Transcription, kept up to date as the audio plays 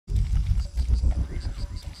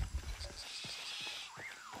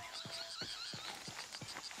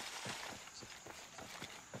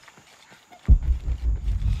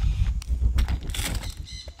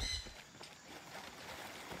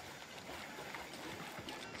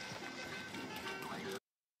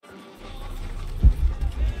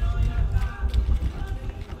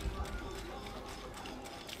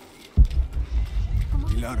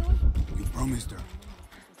You promised her.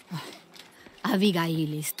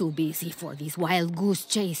 Abigail is too busy for these wild goose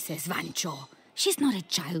chases, Vancho. She's not a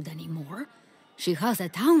child anymore. She has a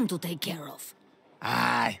town to take care of.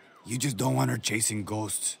 Aye, you just don't want her chasing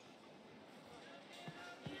ghosts.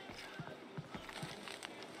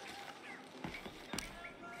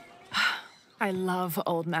 I love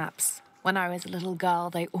old maps. When I was a little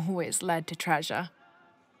girl, they always led to treasure.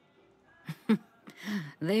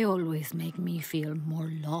 They always make me feel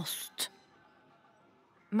more lost.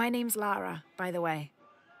 My name's Lara, by the way.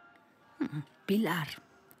 Pilar,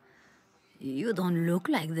 you don't look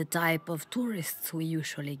like the type of tourists we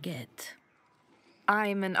usually get.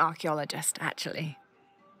 I'm an archaeologist, actually.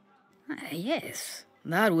 Yes,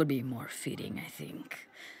 that would be more fitting, I think.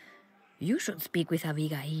 You should speak with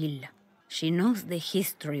Abigail. She knows the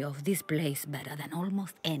history of this place better than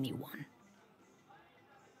almost anyone.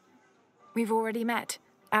 We've already met.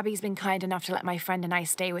 Abby's been kind enough to let my friend and I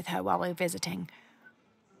stay with her while we're visiting.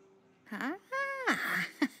 Ah,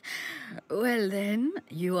 well then,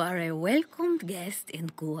 you are a welcome guest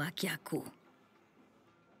in Kuakyaku.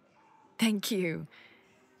 Thank you.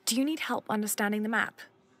 Do you need help understanding the map?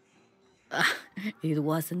 It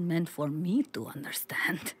wasn't meant for me to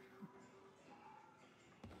understand.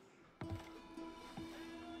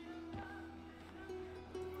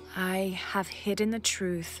 I have hidden the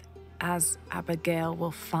truth, as Abigail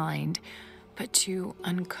will find, but to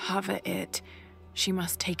uncover it, she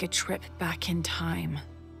must take a trip back in time.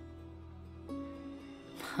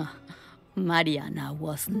 Mariana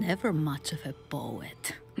was never much of a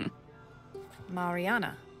poet.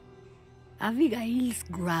 Mariana? Abigail's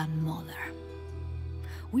grandmother.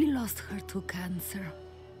 We lost her to cancer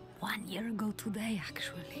 1 year ago today,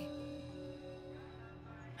 actually.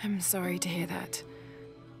 I'm sorry to hear that.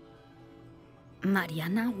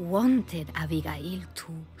 Mariana wanted Abigail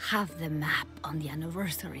to have the map on the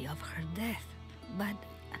anniversary of her death, but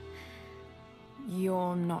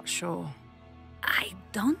You're not sure? I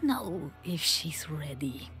don't know if she's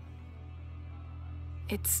ready.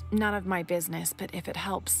 It's none of my business, but if it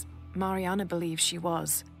helps, Mariana believes she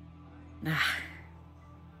was.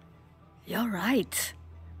 You're right.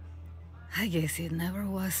 I guess it never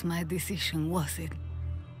was my decision, was it?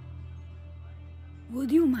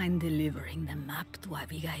 Would you mind delivering the map to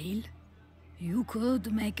Abigail? You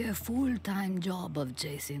could make a full-time job of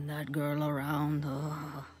chasing that girl around,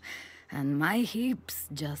 and my hips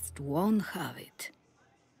just won't have it.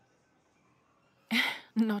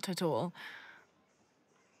 Not at all.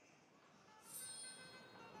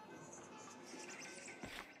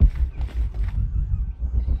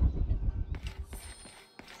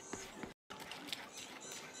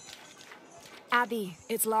 Abby,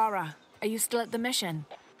 it's Lara. Are you still at the mission?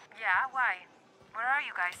 Yeah, why? Where are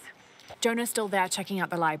you guys? Jonah's still there checking out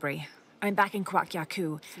the library. I'm back in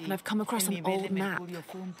Kuakyaku, and I've come across an old map. And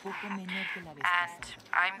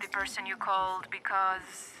I'm the person you called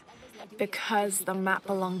because... Because the map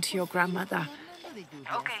belonged to your grandmother.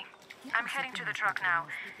 Okay, I'm heading to the truck now.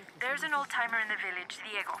 There's an old-timer in the village,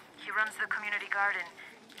 Diego. He runs the community garden.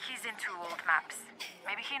 He's into old maps.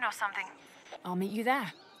 Maybe he knows something. I'll meet you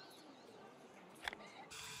there.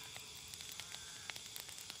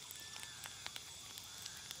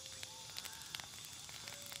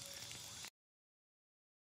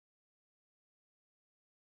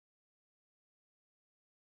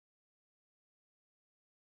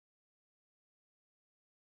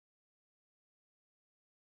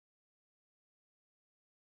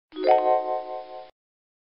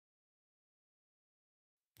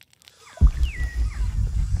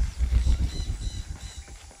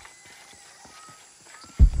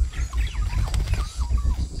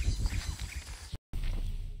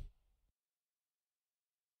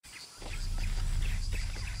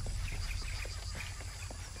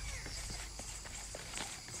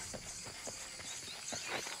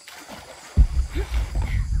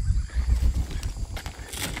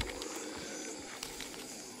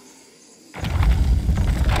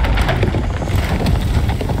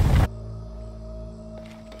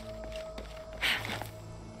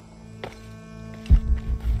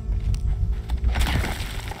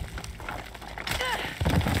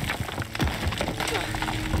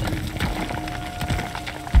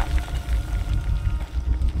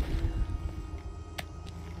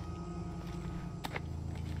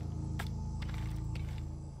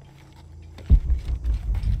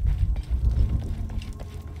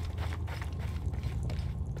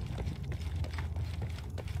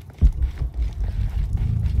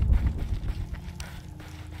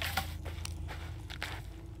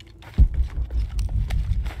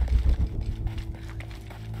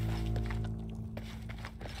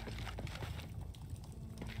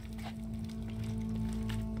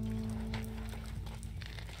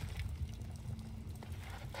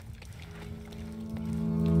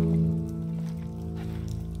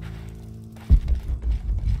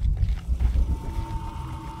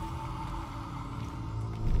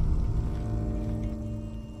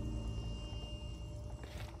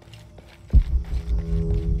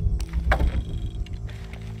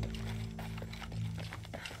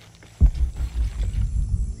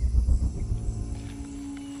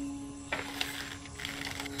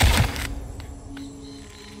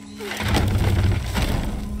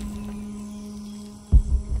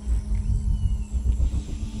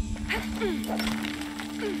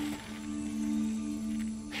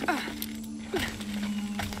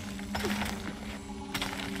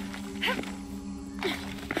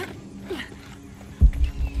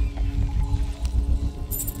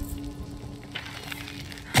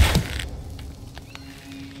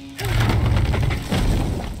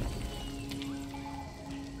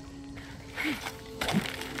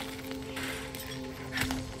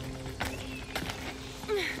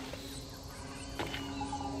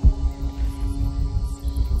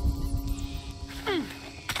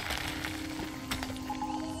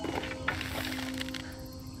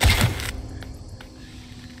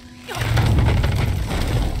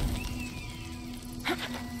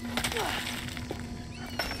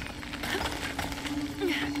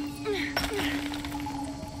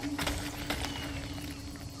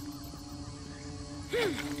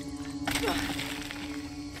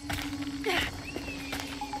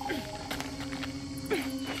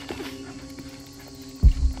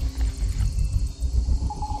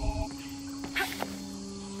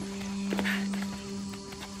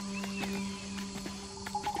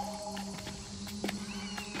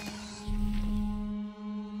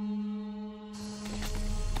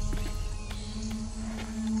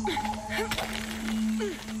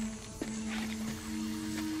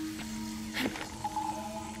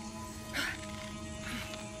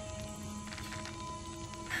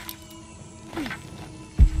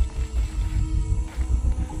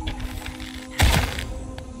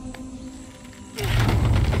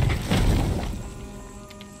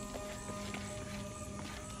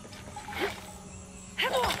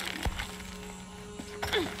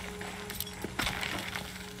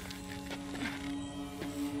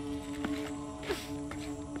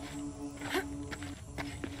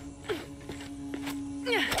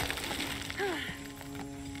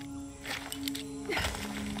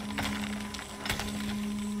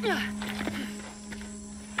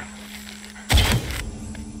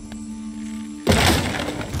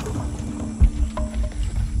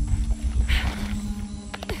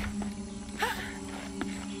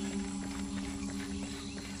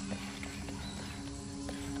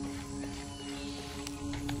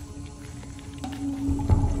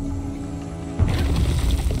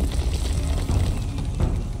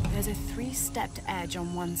 Stepped edge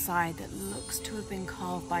on one side that looks to have been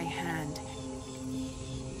carved by hand.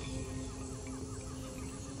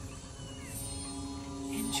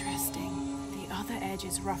 Interesting. The other edge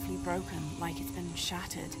is roughly broken, like it's been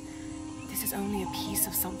shattered. This is only a piece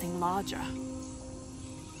of something larger.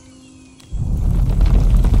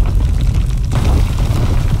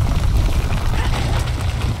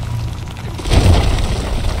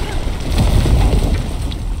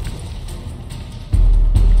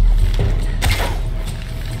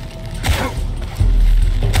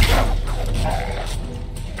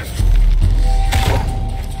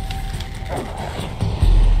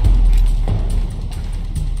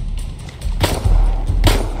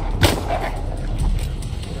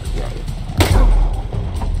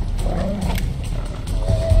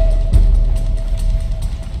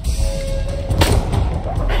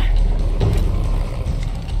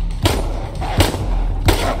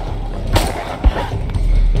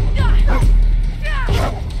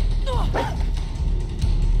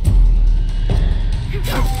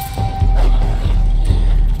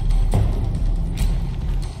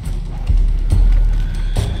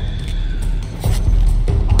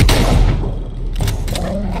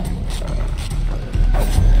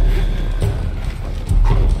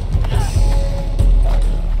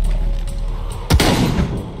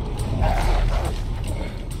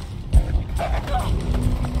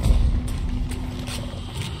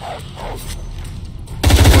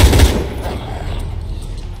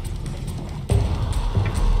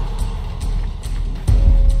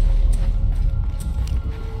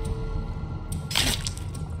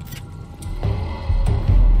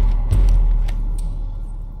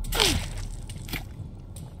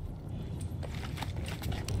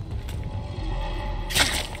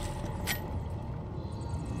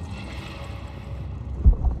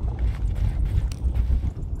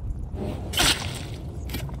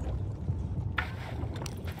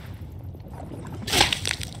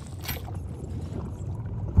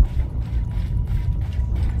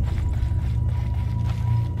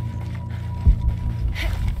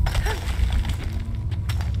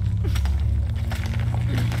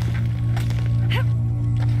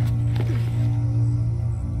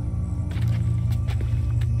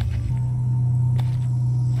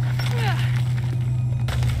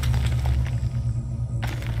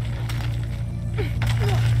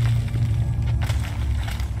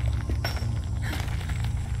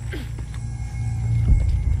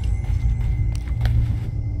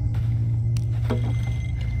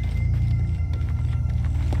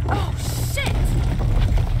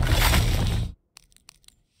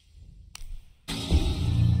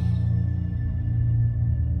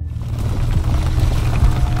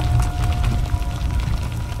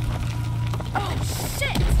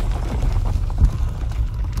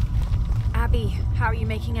 are you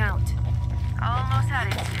making out? Almost at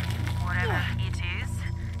it. Whatever it is.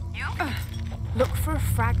 You? Look for a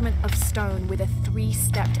fragment of stone with a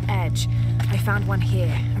 3-stepped edge. I found one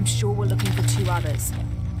here. I'm sure we're looking for 2 others.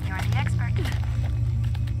 You're the expert.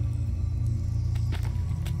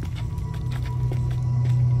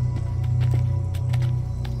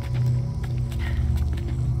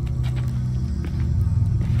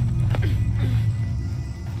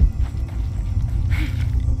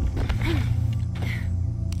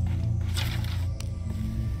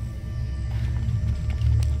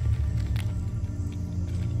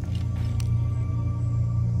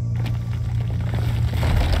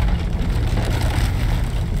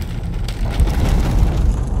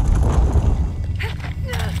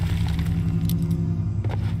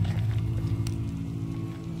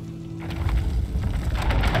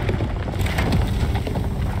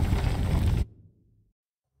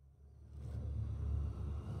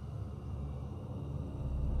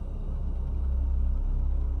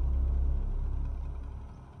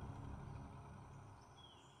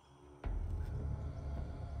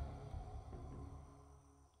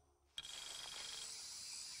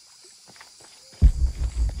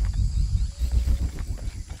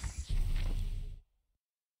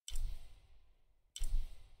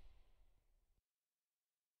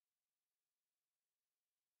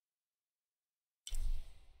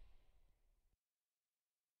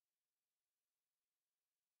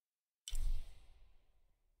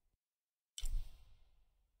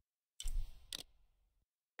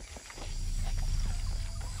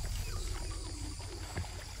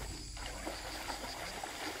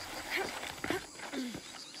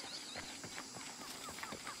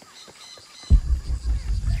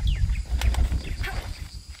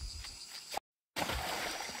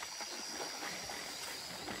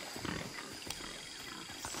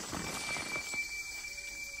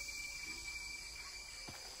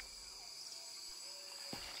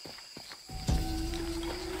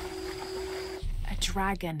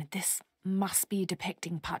 Dragon. This must be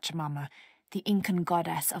depicting Pachamama, the Incan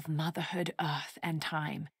goddess of motherhood, earth, and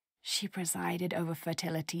time. She presided over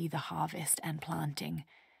fertility, the harvest, and planting.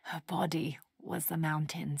 Her body was the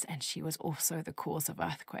mountains, and she was also the cause of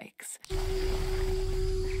earthquakes.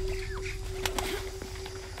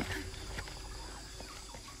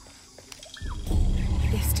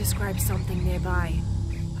 This describes something nearby.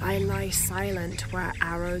 I lie silent where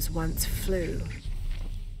arrows once flew.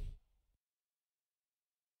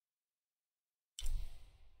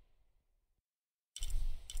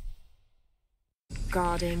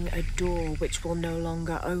 Guarding a door which will no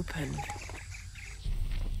longer open.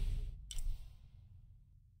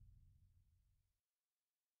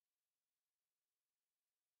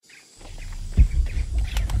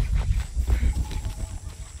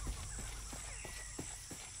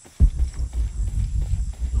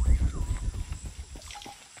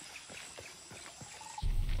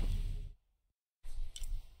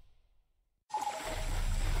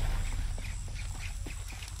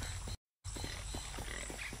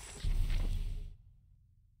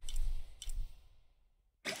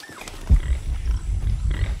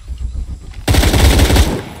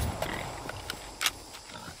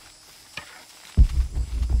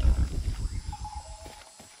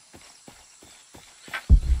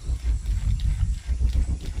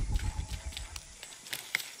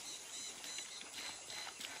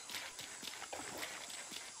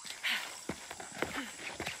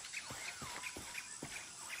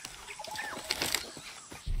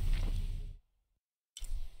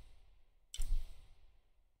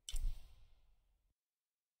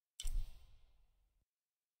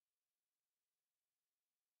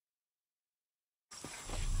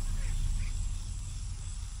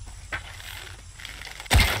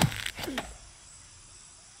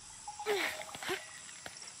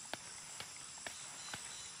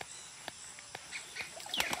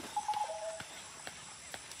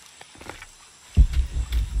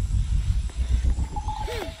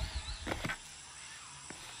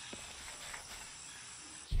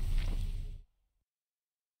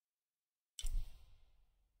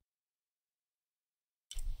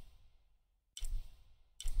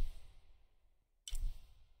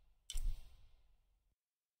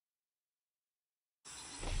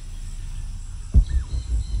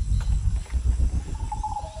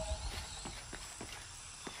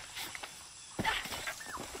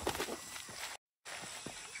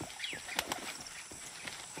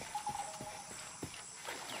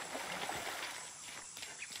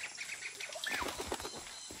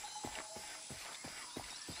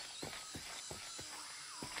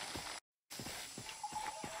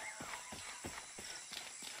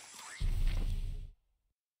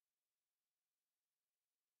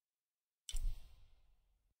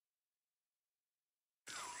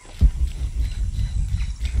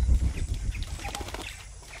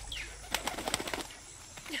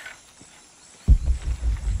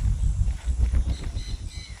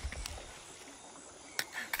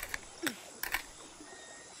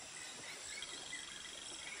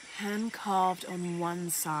 Hand carved on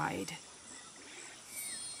one side.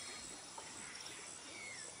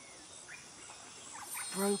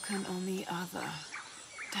 Broken on the other.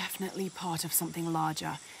 Definitely part of something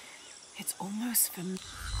larger. It's almost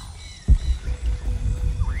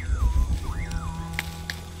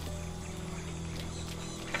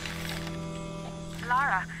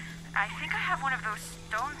Lara, I think I have one of those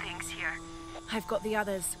stone things here. I've got the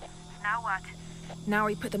others. Now what? Now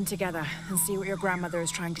we put them together and see what your grandmother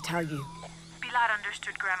is trying to tell you. Pilar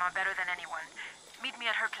understood Grandma better than anyone. Meet me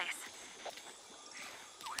at her place.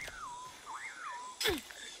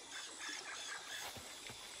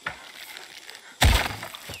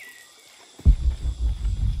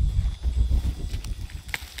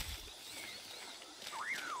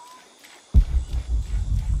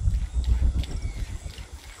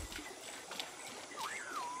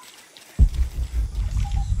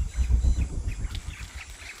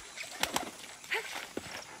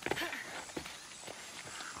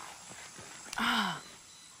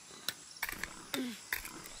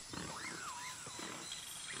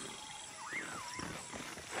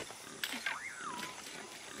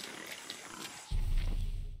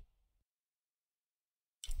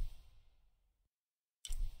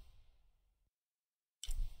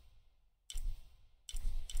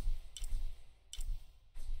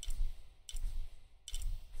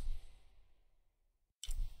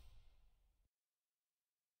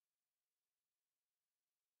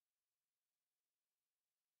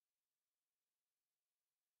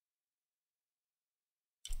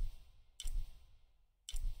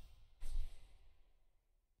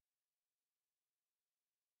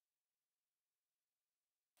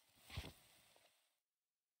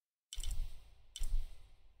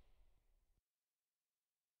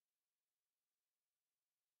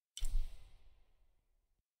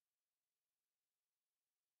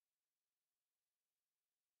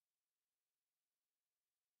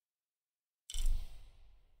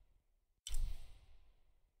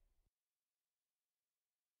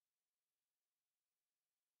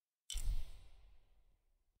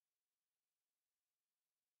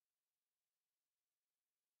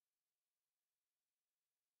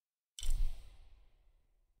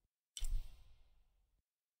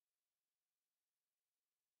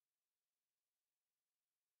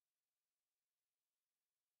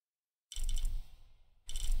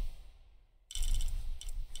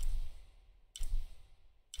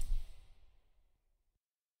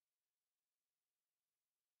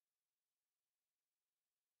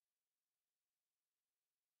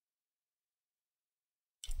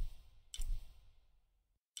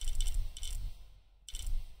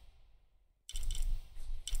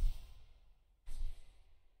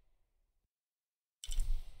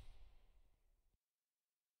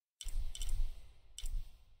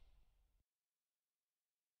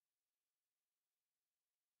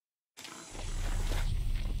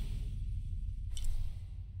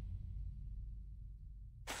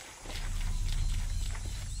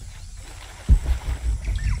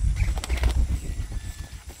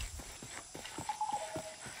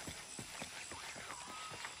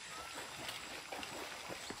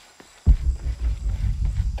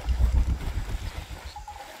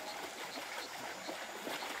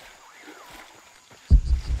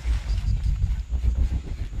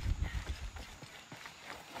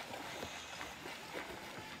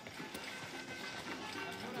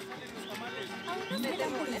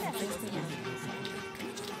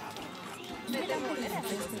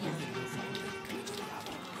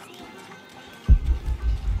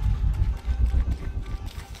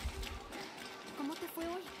 ¿Cómo te fue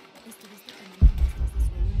hoy? ¿Estuviste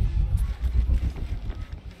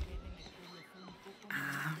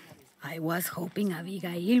I was hoping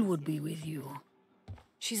Abigail would be with you.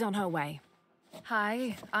 She's on her way.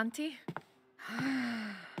 Hi, Auntie.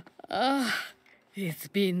 It's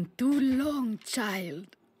been too long,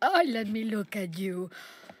 child. Oh, let me look at you.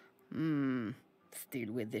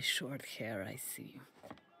 Still with the short hair, I see.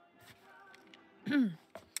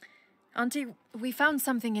 Auntie, we found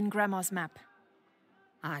something in Grandma's map.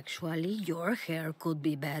 Actually, your hair could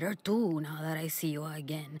be better too, now that I see you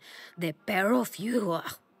again. The pair of you are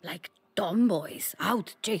like tomboys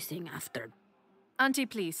out chasing after. Auntie,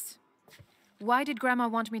 please. Why did Grandma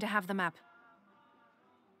want me to have the map?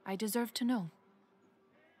 I deserve to know.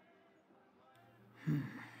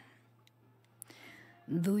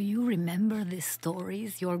 Do you remember the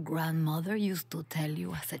stories your grandmother used to tell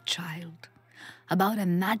you as a child? About a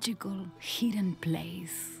magical, hidden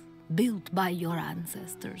place built by your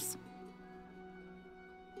ancestors?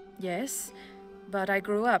 Yes, but I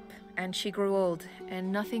grew up, and she grew old,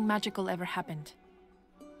 and nothing magical ever happened.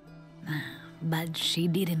 but she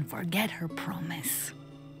didn't forget her promise.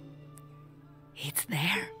 It's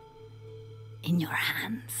there, in your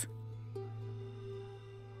hands.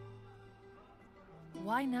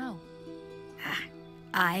 Why now?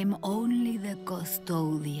 I'm only the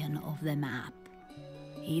custodian of the map.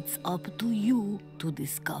 It's up to you to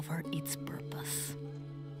discover its purpose.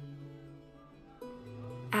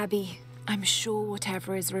 Abby, I'm sure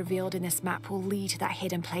whatever is revealed in this map will lead to that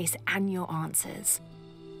hidden place and your answers.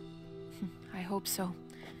 I hope so.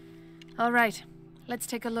 All right, let's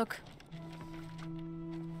take a look.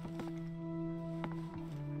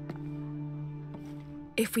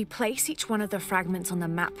 If we place each one of the fragments on the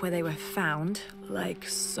map where they were found, like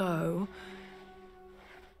so...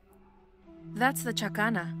 That's the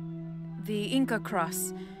Chacana, the Inca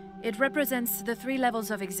cross. It represents the 3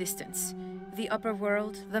 levels of existence. The upper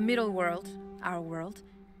world, the middle world, our world,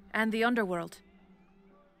 and the underworld.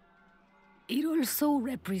 It also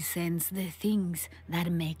represents the things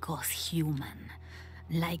that make us human,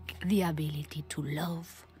 like the ability to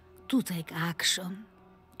love, to take action,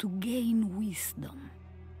 to gain wisdom.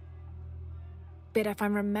 But if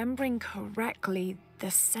I'm remembering correctly,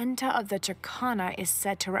 the center of the Chacana is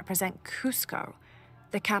said to represent Cusco,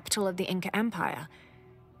 the capital of the Inca Empire.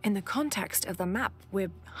 In the context of the map,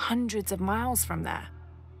 we're hundreds of miles from there.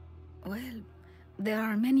 Well, there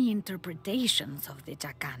are many interpretations of the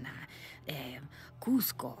Chacana.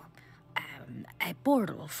 Cusco, a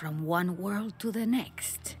portal from one world to the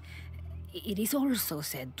next. It is also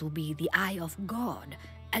said to be the Eye of God,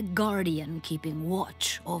 a guardian keeping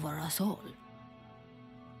watch over us all.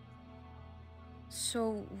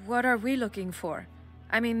 So, what are we looking for?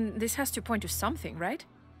 I mean, this has to point to something, right?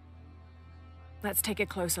 Let's take a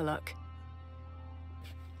closer look.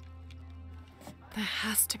 There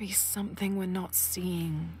has to be something we're not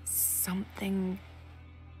seeing. Something...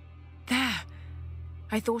 There!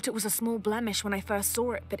 I thought it was a small blemish when I first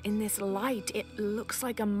saw it, but in this light, it looks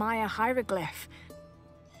like a Maya hieroglyph.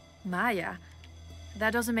 Maya?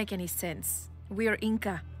 That doesn't make any sense. We are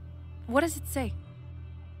Inca. What does it say?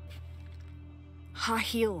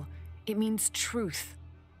 Hahil. It means truth.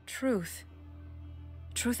 Truth?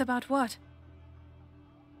 Truth about what?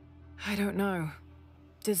 I don't know.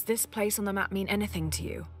 Does this place on the map mean anything to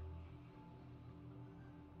you?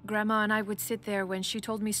 Grandma and I would sit there when she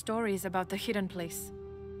told me stories about the hidden place.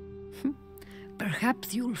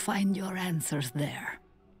 Perhaps you'll find your answers there.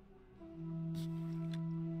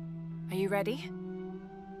 Are you ready?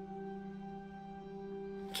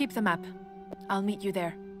 Keep the map. I'll meet you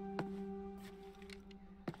there.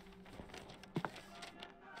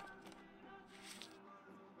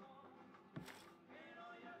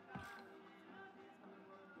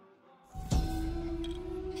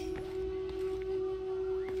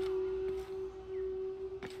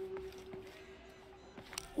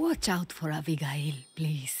 Watch out for Abigail,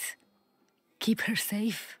 please. Keep her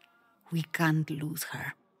safe. We can't lose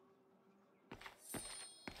her.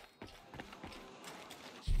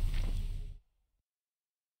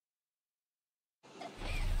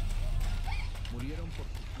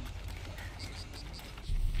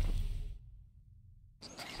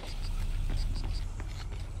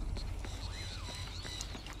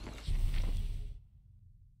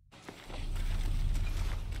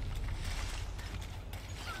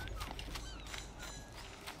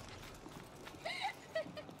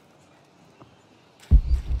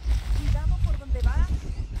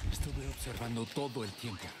 Estuve observando todo el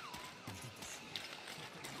tiempo.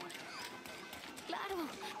 Claro,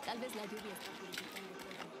 tal vez la lluvia está purificando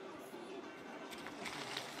todo.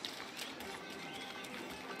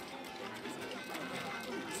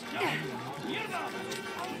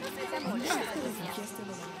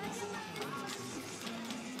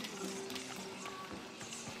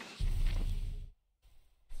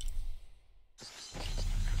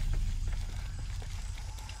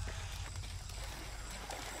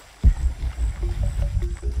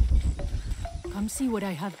 Come see what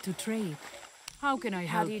I have to trade. How can I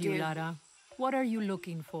help do you you, do? Lara? What are you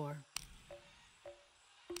looking for?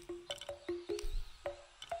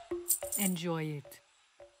 Enjoy it.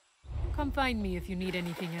 Come find me if you need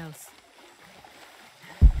anything else.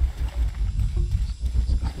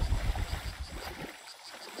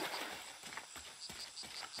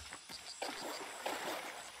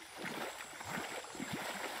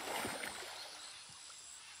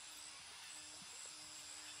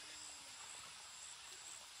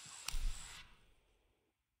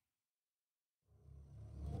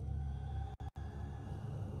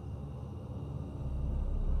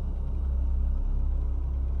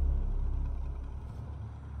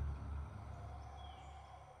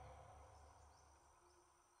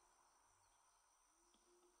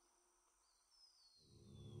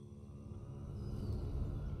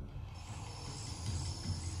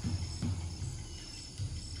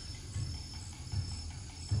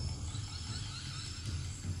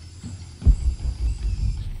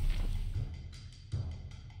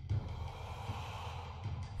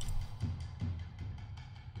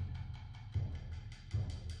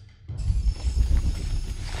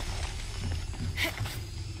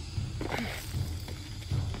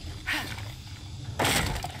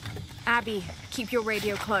 Abby, keep your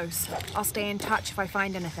radio close. I'll stay in touch if I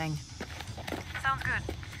find anything. Sounds good.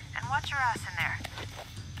 And watch your ass in there.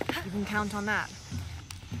 You can count on that.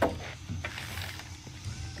 The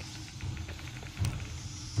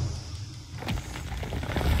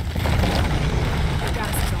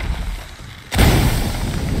gas is on.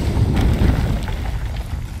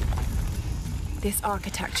 This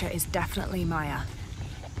architecture is definitely Maya.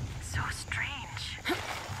 So strange.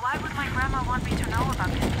 Why would my grandma want me to know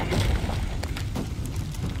about this place?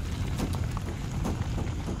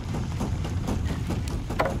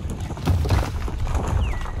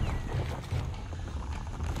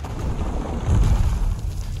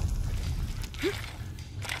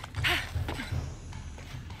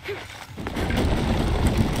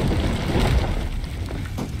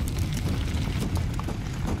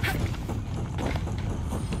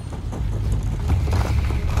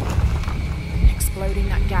 Exploding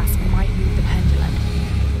that gas might move the pendulum.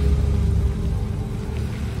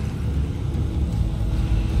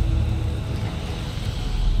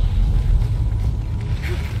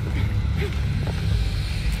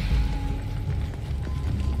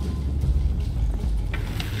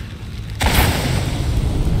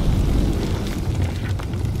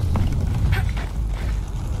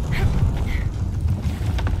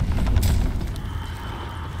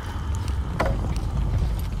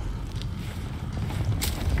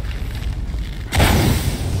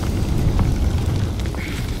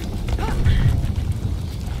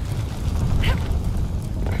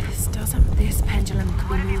 This pendulum could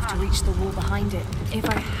be moved to reach the wall behind it. If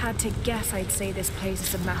I had to guess, I'd say this place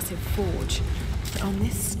is a massive forge. But on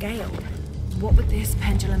this scale, what would this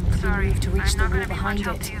pendulum could be moved to reach the wall behind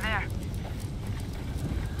it?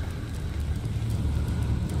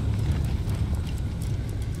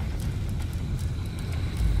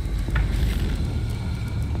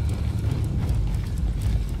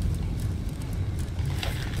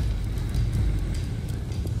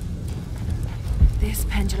 This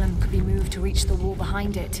pendulum could be moved to reach the wall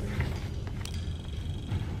behind it.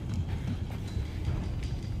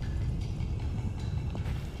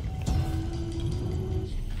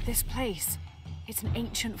 This place, it's an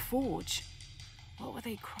ancient forge. What were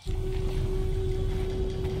they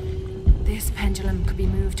This pendulum could be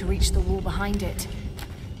moved to reach the wall behind it.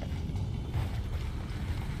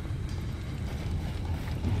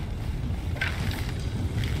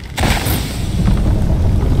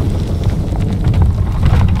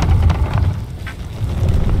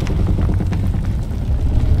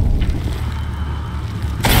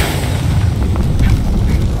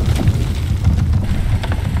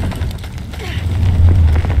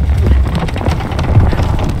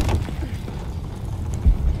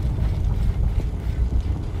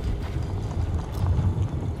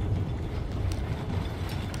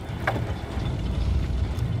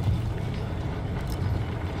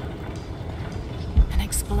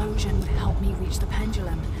 Explosion would help me reach the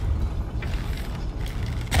pendulum.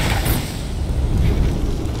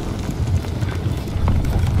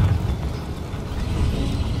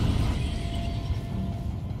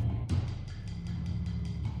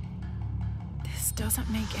 This doesn't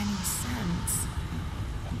make any sense.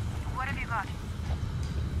 What have you got?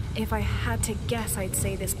 If I had to guess, I'd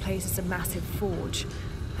say this place is a massive forge.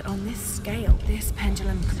 But on this scale, this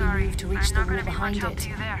pendulum could be moved to reach the wall behind it.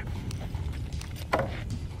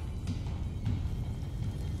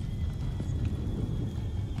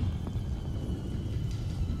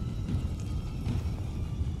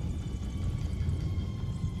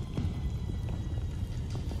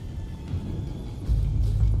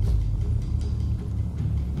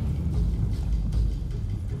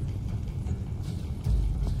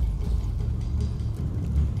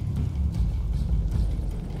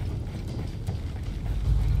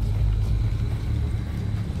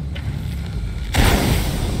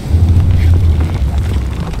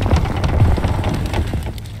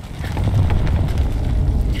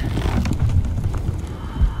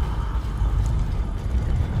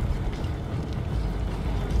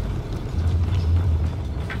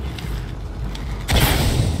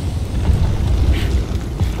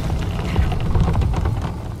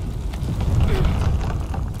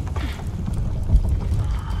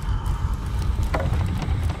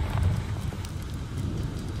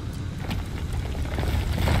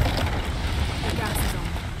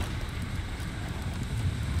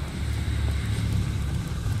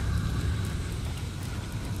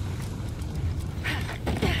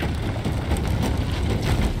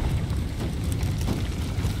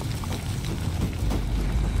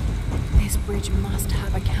 Bridge must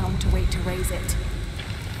have a counterweight to raise it.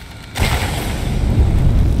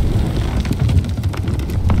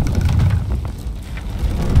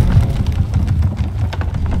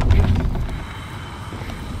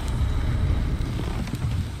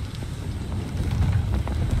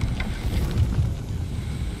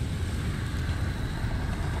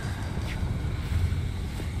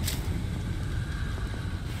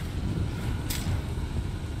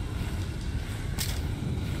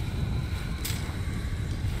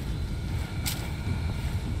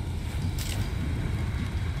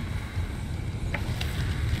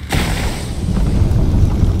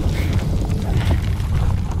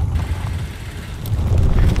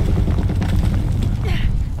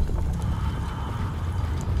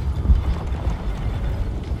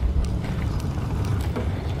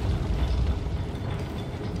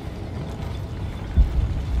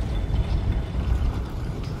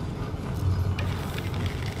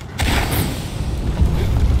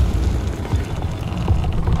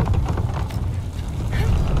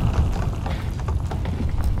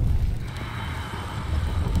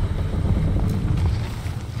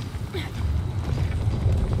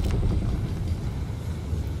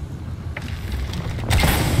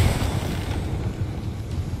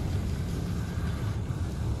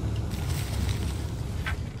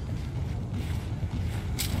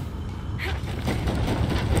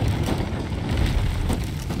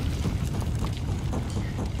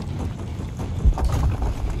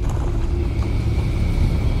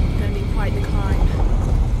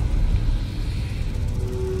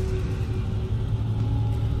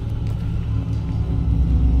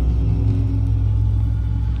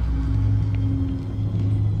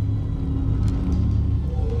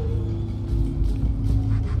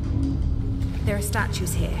 There are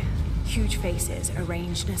statues here. Huge faces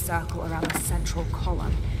arranged in a circle around the central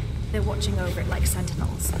column. They're watching over it like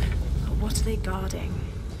sentinels. But what are they guarding?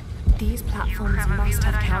 These platforms must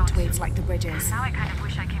have counterweights like the bridges. Now I kind of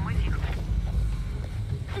wish I came with you.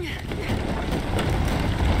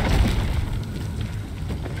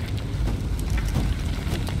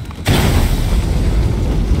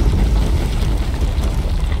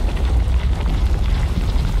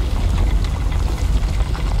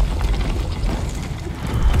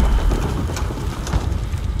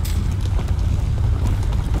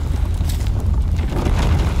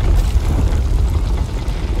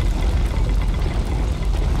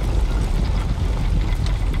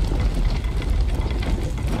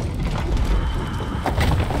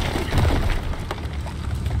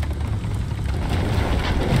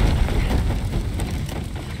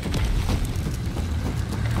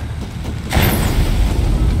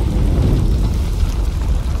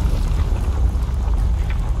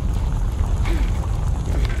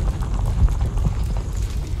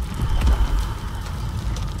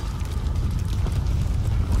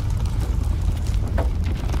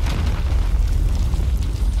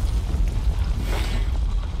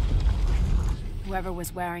 Whoever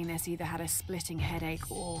was wearing this either had a splitting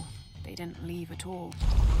headache or they didn't leave at all.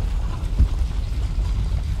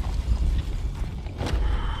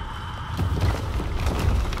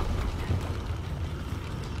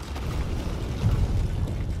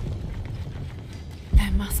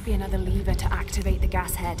 There must be another lever to activate the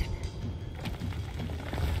gas head.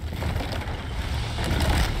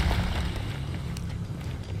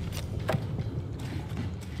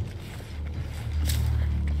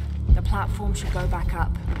 The platform should go back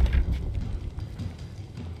up.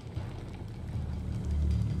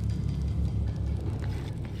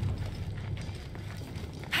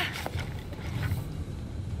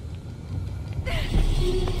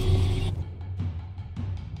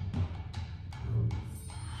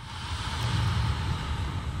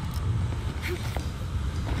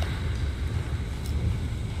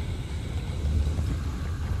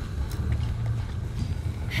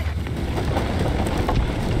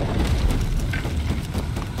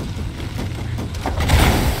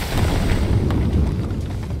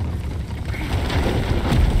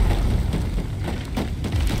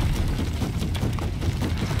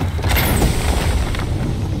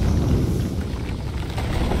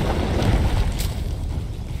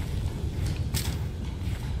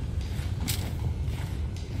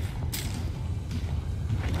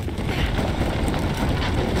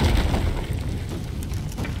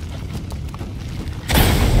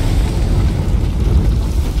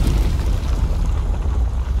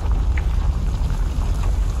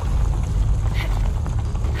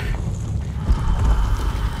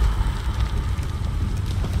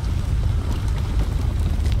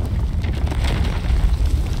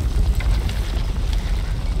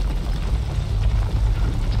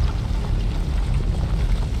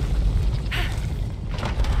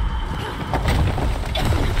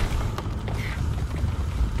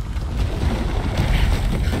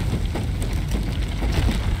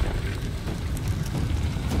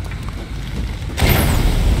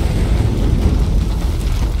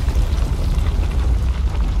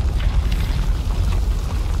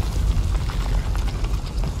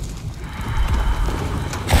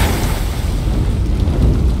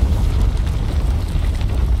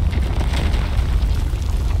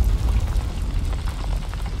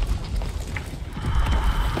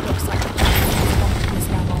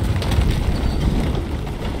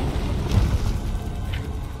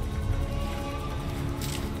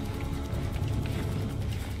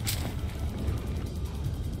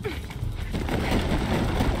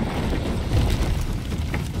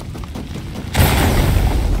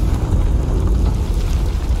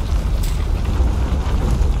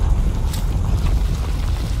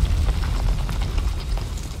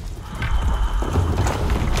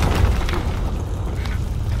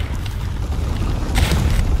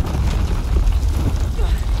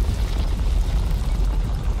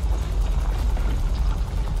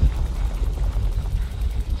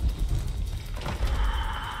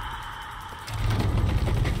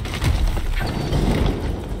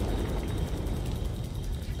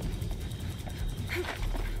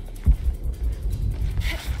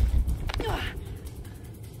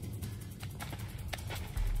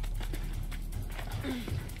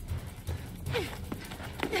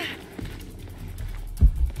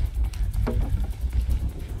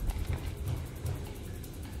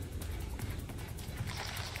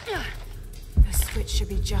 It should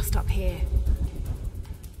be just up here.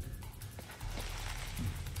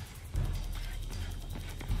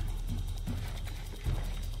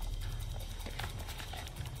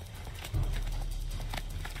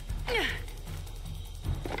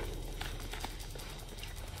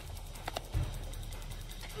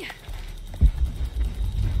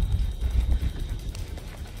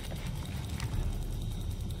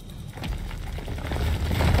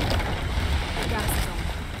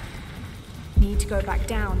 go back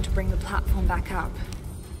down to bring the platform back up.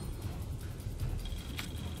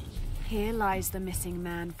 Here lies the missing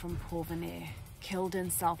man from Porvenir, killed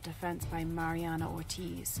in self-defense by Mariana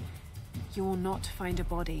Ortiz. You will not find a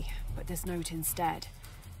body, but this note instead.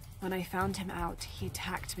 When I found him out, he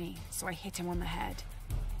attacked me, so I hit him on the head.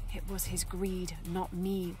 It was his greed, not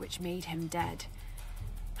me, which made him dead.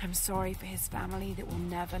 I'm sorry for his family that will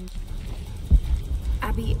never...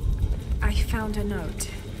 Abby, I found a note.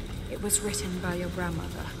 It was written by your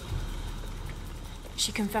grandmother.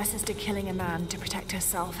 She confesses to killing a man to protect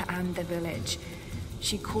herself and the village.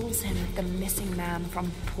 She calls him the missing man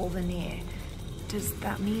from Porvenir. Does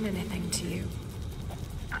that mean anything to you?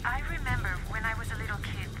 I remember when I was a little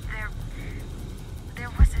kid, there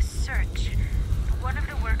was a search. One of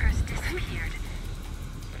the workers disappeared.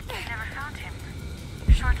 They never found him.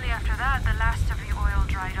 Shortly after that, the last of the oil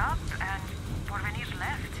dried up and Porvenir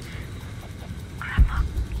left. Grandma.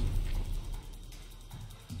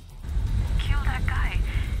 Kill that guy.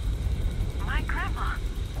 My grandma.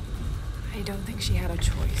 I don't think she had a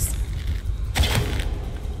choice.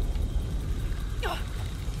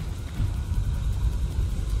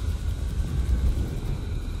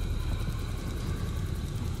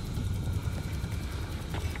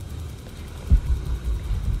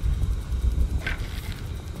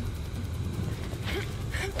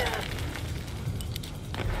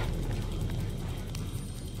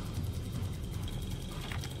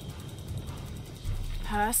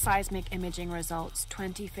 Per seismic imaging results,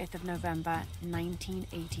 25th of November,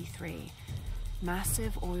 1983.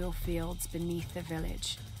 Massive oil fields beneath the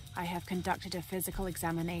village. I have conducted a physical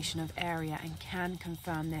examination of area and can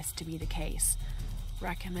confirm this to be the case.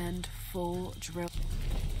 Recommend full drill.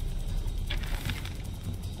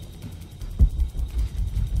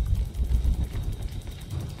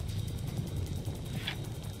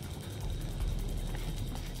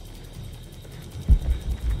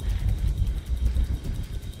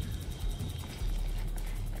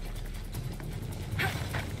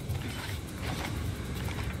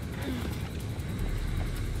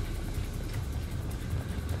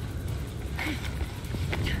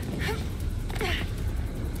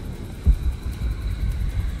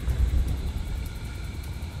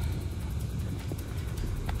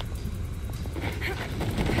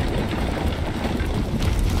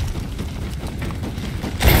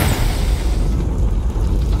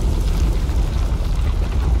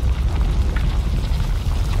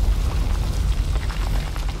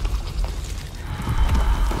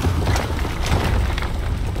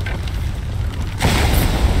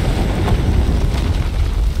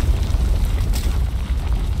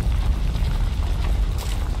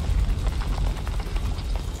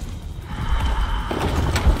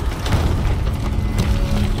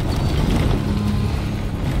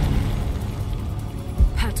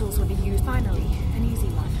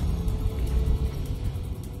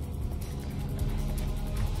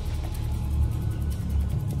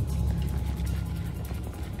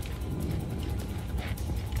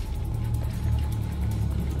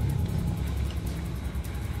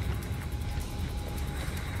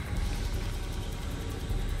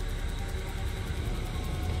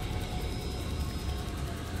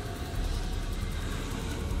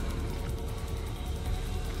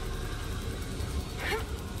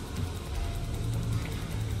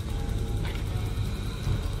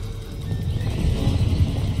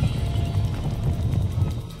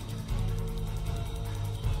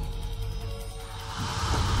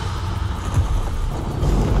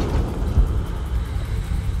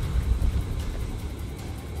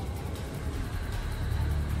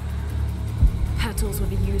 Petals would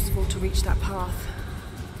be useful to reach that path.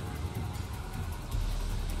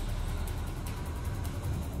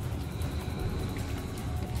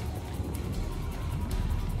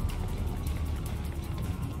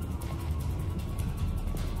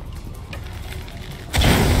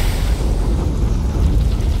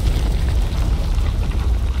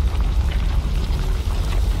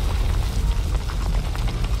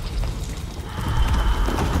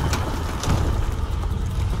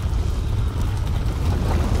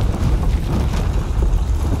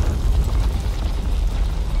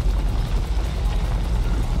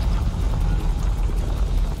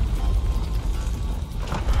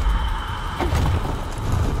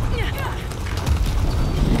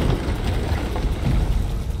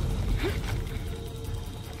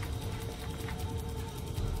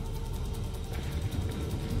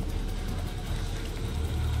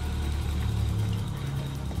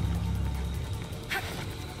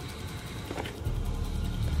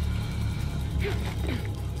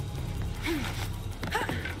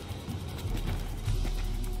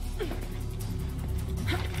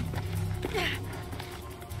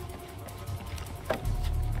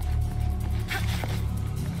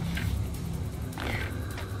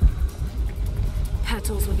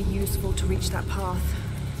 Petals will be useful to reach that path.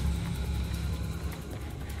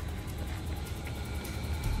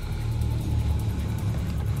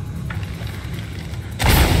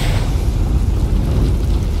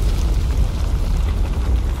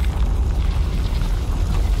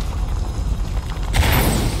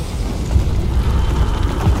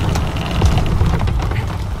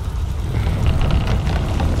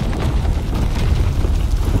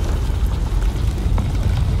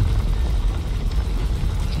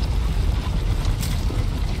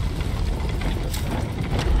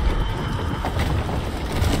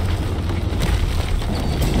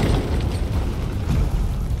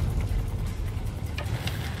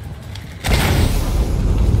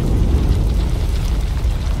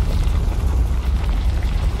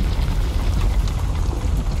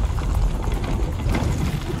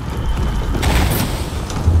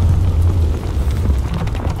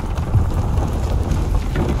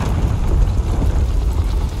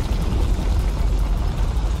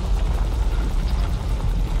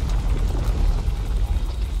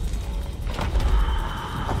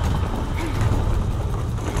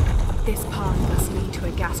 This path must lead to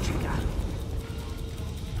a gas trigger.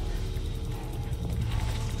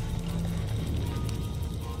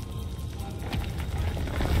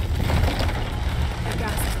 The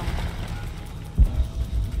gas is on.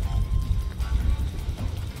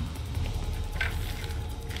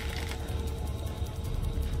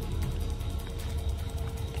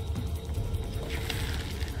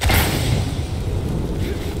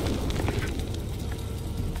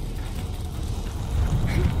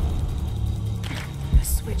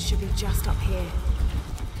 Should be just up here.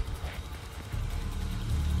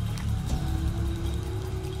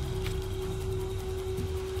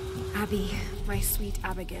 Abby, my sweet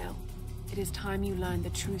Abigail, it is time you learned the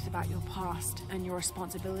truth about your past and your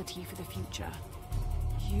responsibility for the future.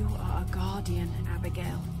 You are a guardian,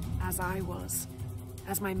 Abigail, as I was,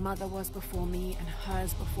 as my mother was before me and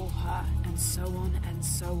hers before her, and so on and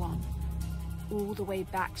so on. All the way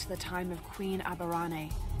back to the time of Queen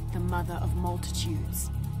Aberrane, the mother of multitudes.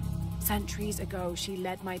 Centuries ago, she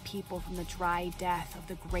led my people from the dry death of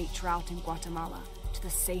the great drought in Guatemala to the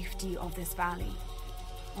safety of this valley.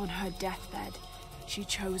 On her deathbed, she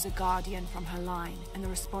chose a guardian from her line and the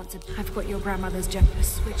responsibility. I've got your grandmother's gem. The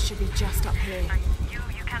switch should be just up here.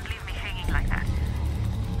 You can't leave me hanging like that.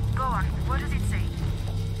 Go on, what does it say?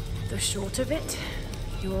 The short of it,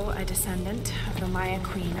 you're a descendant of the Maya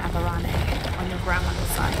Queen Aberrane on your grandmother's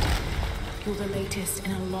side. You're the latest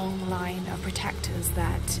in a long line of protectors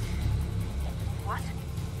that... What?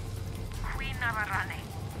 Queen Aberrane.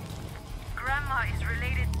 Grandma is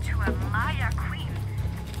related to a Maya queen.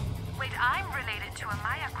 Wait, I'm related to a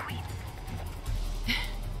Maya queen.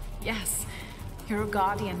 Yes, you're a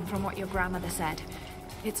guardian from what your grandmother said.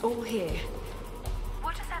 It's all here.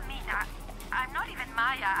 What does that mean? I'm not even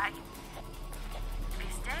Maya.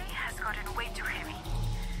 This day has gotten way too heavy.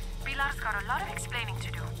 Pilar's got a lot of explaining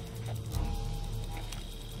to do.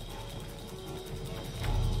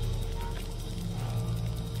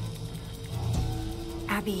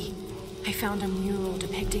 Abby, I found a mural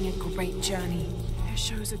depicting a great journey. It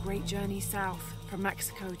shows a great journey south, from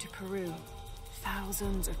Mexico to Peru.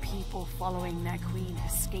 Thousands of people following their queen,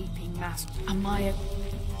 escaping mass... A Maya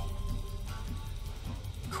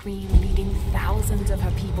queen leading thousands of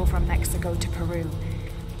her people from Mexico to Peru.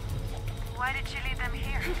 Why did she lead them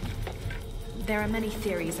here? There are many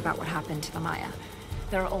theories about what happened to the Maya.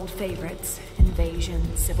 There are old favorites: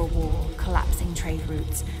 invasion, civil war, collapsing trade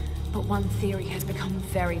routes. But one theory has become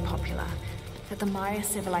very popular, that the Maya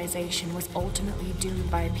civilization was ultimately doomed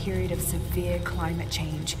by a period of severe climate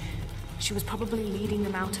change. She was probably leading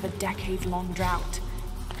them out of a decade-long drought.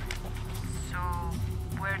 So,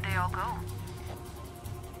 where'd they all go?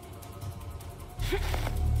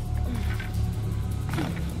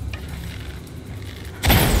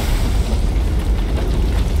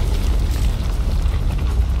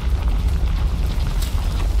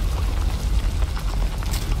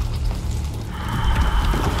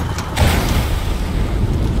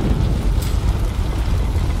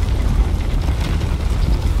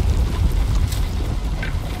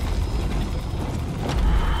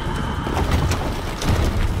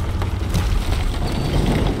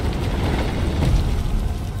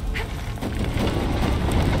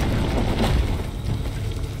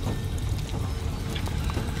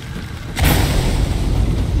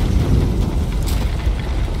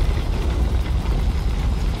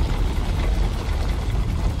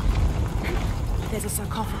 There's a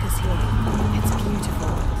sarcophagus here. It's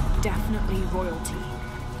beautiful. Definitely royalty.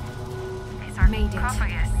 A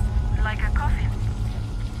sarcophagus, like a coffin.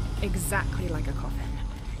 Exactly like a coffin.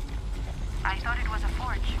 I thought it was a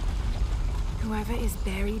Whoever is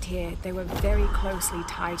buried here, they were very closely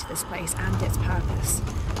tied to this place and its purpose.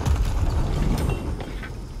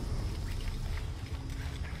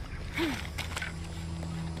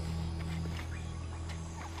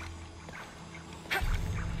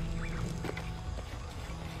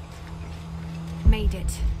 Made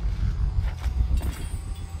it.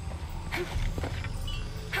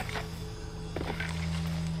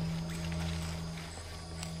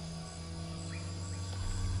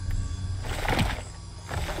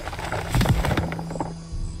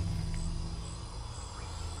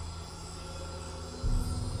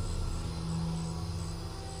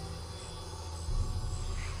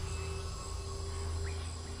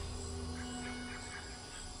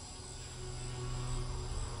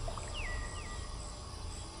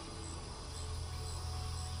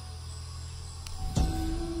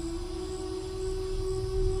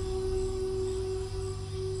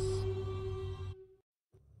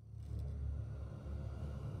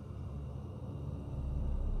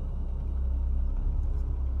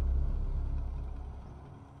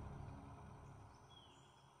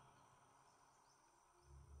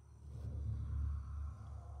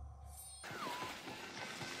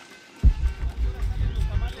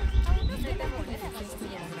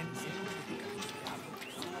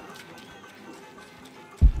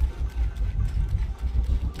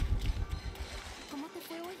 ¿Cómo te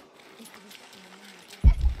fue hoy?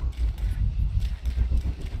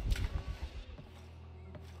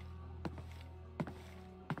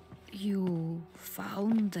 You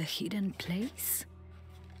found the hidden place?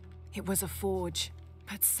 It was a forge,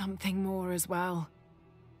 but something more as well.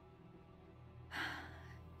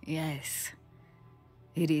 Yes.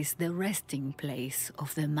 It is the resting place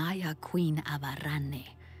of the Maya Queen Abarrane,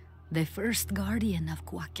 the first guardian of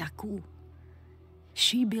Kwakiaku.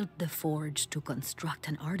 She built the forge to construct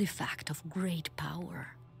an artifact of great power.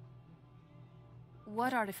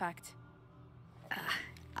 What artifact?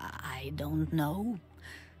 I don't know.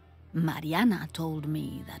 Mariana told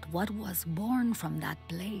me that what was born from that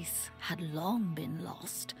place had long been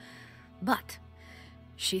lost. But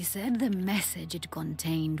she said the message it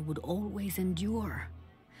contained would always endure.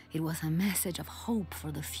 It was a message of hope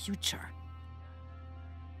for the future.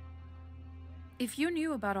 If you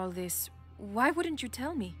knew about all this, why wouldn't you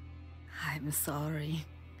tell me? I'm sorry,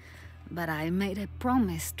 but I made a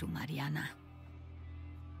promise to Mariana.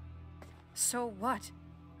 So what?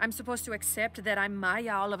 I'm supposed to accept that I'm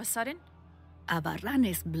Maya all of a sudden?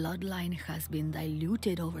 Abarrane's bloodline has been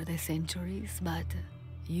diluted over the centuries, but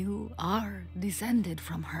you are descended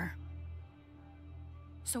from her.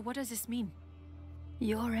 So what does this mean?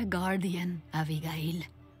 You're a guardian, Abigail.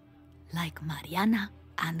 Like Mariana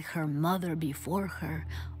and her mother before her,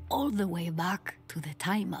 all the way back to the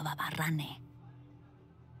time of Abarrane.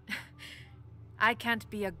 I can't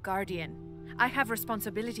be a guardian. I have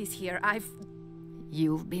responsibilities here.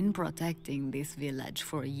 You've been protecting this village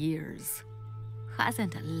for years.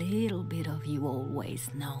 Hasn't a little bit of you always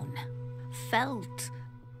known? Felt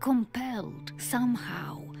compelled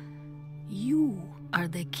somehow? You are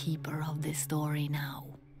the keeper of the story now.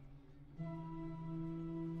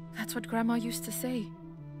 That's what Grandma used to say.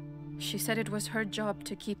 She said it was her job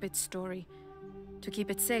to keep its story, to keep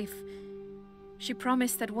it safe. She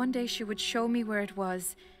promised that one day she would show me where it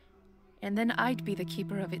was, and then I'd be the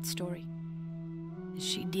keeper of its story.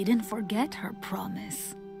 She didn't forget her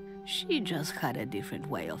promise. She just had a different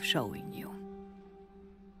way of showing you.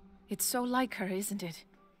 It's so like her, isn't it?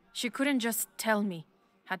 She couldn't just tell me.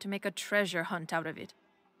 Had to make a treasure hunt out of it.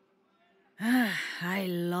 I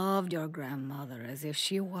loved your grandmother as if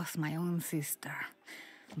she was my own sister.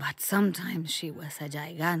 But sometimes she was a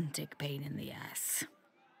gigantic pain in the ass.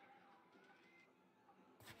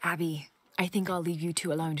 Abby, I think I'll leave you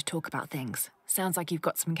two alone to talk about things. Sounds like you've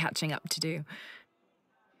got some catching up to do.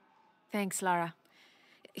 Thanks, Lara.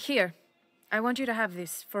 Here, I want you to have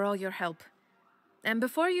this for all your help. And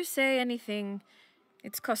before you say anything,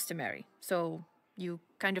 it's customary, so you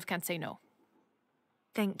kind of can't say no.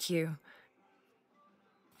 Thank you.